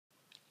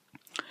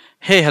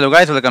Hey, hello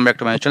guys, welcome back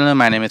to my channel.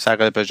 My name is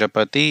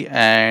𝗘𝘅𝗽𝗀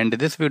and in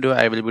this video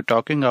I will be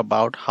talking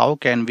about how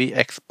can we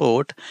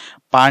export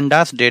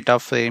pandas data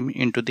frame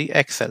into the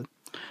Excel.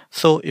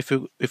 So if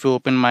you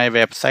open my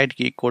website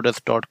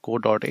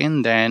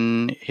geekcoders.co.in,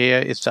 then here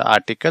is the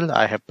article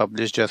I have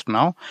published just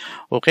now.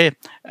 Okay,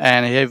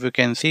 and here you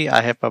can see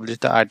I have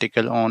published the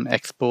article on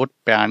export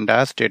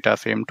pandas data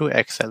frame to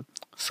Excel.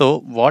 So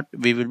what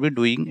we will be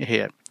doing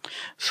here.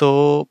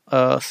 So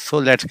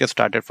let's get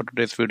started for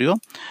today's video.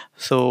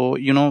 So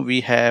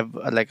we have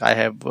I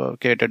have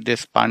created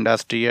this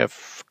pandas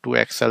df to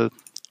Excel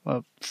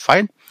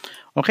file.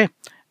 Okay,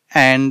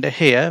 and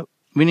here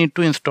we need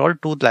to install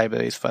two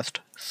libraries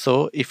first.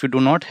 So if you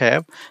do not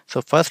have,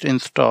 so first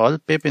install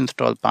pip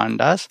install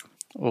pandas.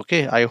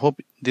 Okay, I hope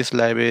this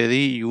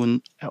library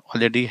you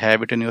already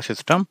have it in your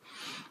system.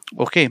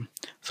 Okay,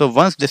 so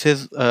once this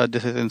is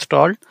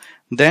installed,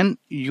 then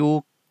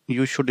you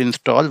should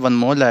install one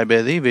more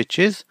library, which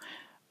is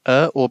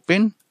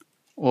Openpyxl.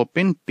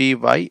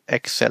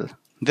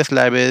 This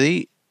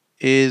library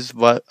is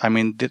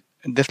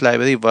this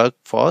library work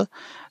for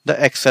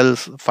the Excel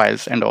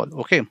files and all.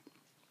 Okay,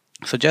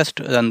 so just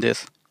run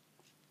this.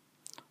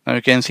 Now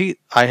you can see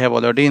I have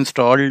already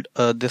installed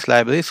this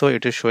library, so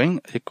it is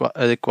showing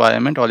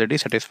requirement already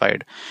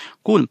satisfied.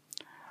 Cool.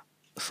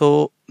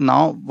 So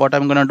now what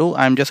I'm gonna do,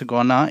 I'm just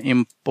gonna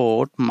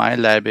import my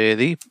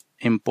library,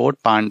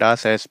 import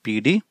pandas as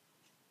pd.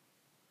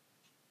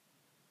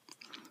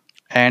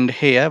 And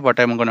here what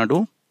I'm gonna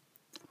do,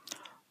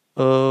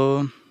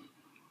 I'm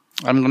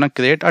gonna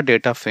create a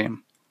data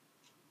frame.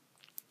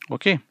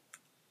 Okay,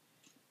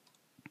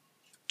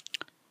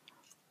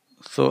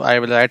 so I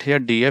will write here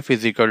df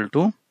is equal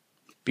to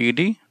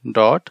pd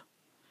dot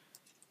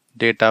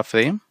data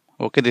frame.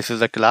 Okay, this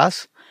is a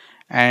class,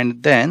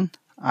 and then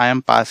I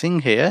am passing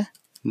here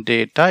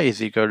data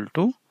is equal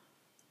to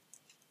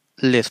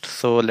list.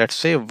 So let's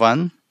say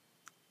 1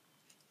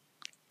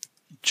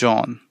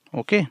 John.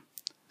 Okay,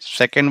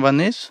 second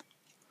one is,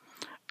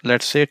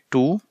 let's say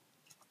 2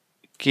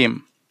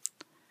 Kim,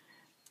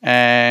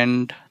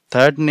 and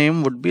third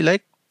name would be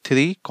like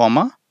 3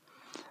 comma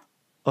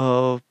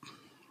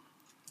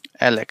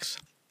Alex.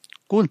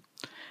 Cool.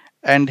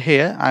 And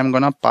here I'm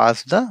gonna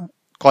pass the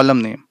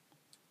column name.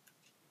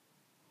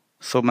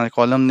 So my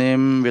column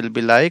name will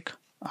be like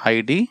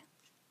ID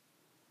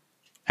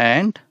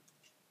and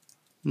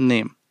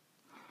name.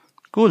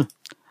 Cool.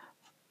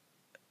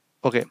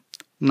 Okay,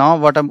 now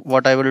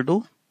what I will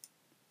do,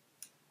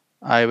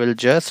 I will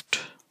just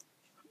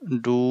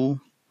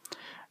do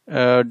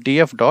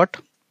df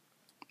dot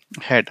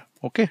head.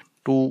 Okay,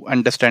 to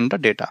understand the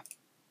data.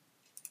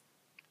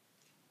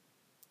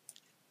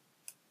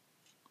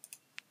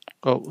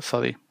 Oh,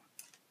 sorry,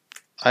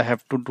 I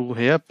have to do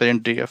here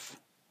print df.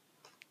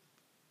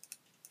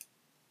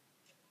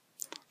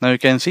 Now you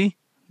can see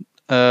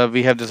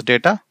we have this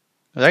data,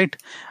 right?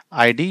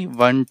 ID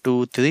 1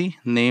 2 3,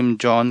 name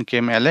John,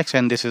 Kim, Alex,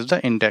 and this is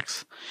the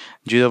index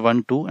 0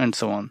 1 2 and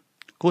so on.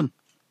 Cool.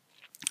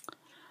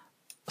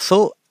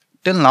 So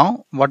till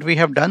now what we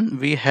have done,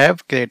 we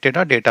have created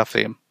a data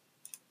frame.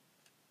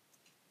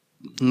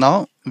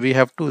 Now we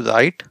have to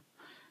write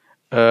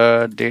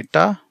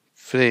data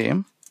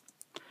frame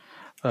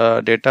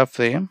or data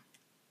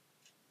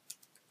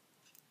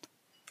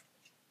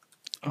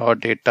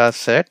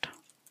set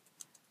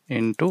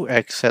into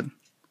Excel.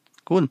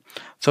 Cool.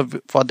 So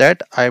for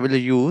that I will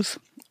use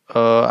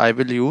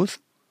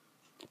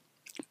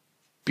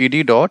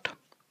pd dot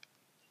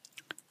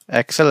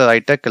Excel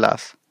writer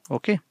class.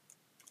 Okay,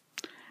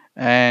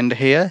 and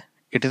here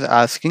it is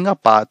asking a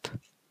path.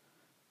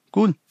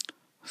 Cool.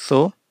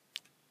 So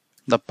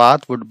the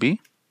path would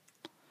be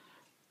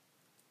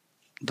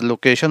the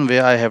location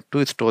where I have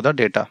to store the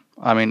data.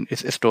 I mean,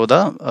 store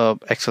the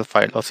Excel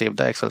file or save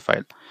the Excel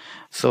file.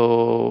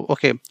 So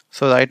okay,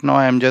 so right now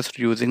I am just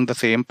using the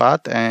same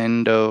path,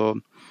 and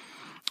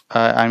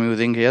I'm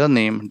using here the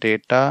name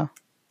data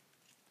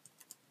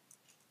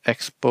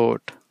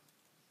export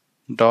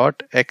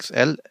dot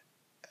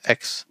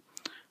xlx.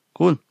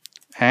 Cool.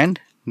 And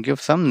give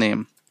some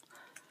name,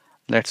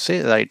 let's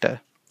say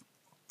writer,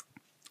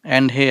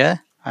 and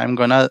here I'm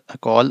gonna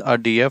call a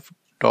df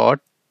dot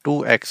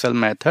to Excel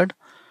method.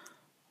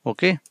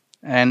 Okay,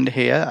 and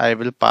here I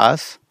will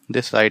pass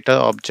this writer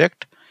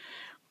object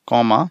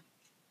comma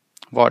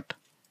what,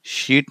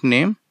 sheet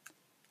name,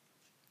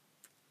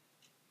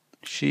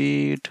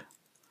 sheet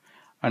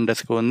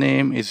underscore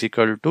name is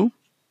equal to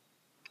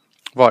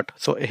what.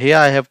 So here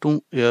I have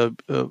to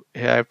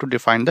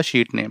define the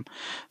sheet name.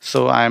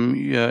 So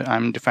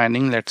I'm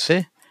defining, let's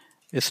say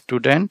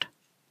student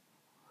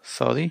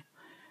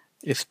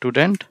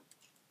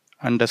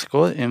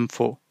underscore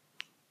info.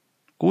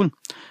 Cool.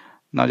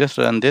 Now just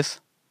run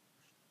this.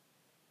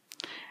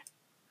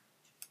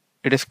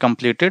 It is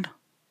completed.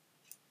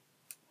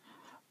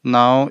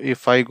 Now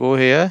if I go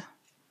here,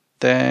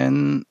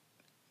 then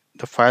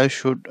the file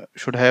should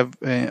have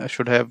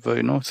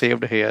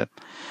saved here.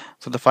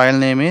 So the file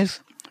name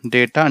is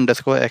data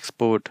underscore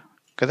export.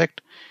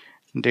 Correct,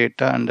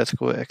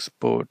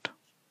 data_export.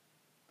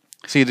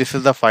 See, this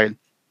is the file.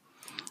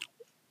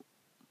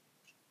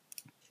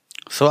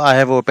 So I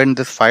have opened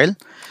this file.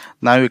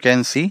 Now you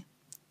can see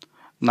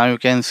this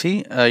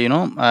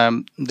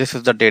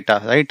is the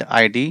data, right?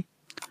 ID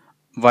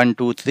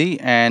 123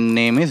 and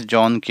name is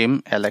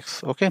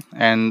𝗘𝘅𝗽𝗀. Okay,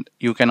 and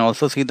you can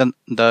also see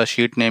the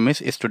sheet name is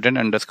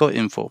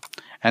student_info,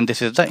 and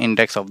this is the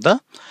index of the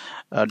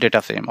data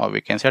frame, or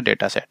we can say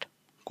data set.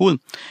 Cool.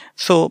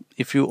 So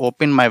if you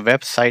open my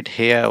website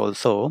here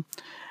also,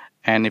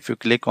 and if you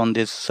click on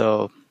this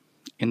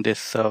in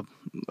this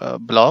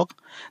blog,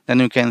 then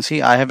you can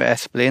see I have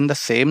explained the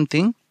same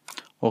thing.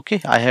 Okay,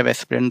 I have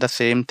explained the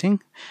same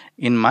thing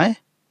in my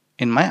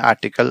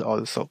article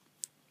also.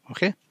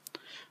 Okay,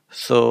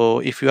 so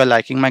if you are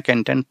liking my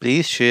content,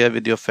 please share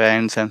with your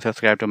friends and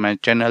subscribe to my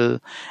channel,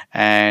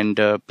 and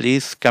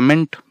please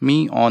comment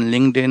me on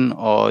LinkedIn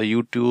or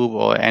YouTube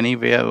or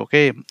anywhere.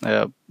 Okay,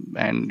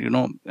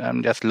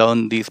 and just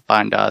learn these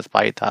pandas,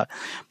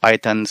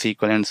 Python,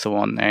 SQL, and so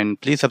on. And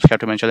please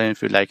subscribe to my channel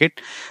if you like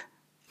it.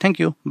 Thank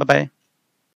you. Bye bye.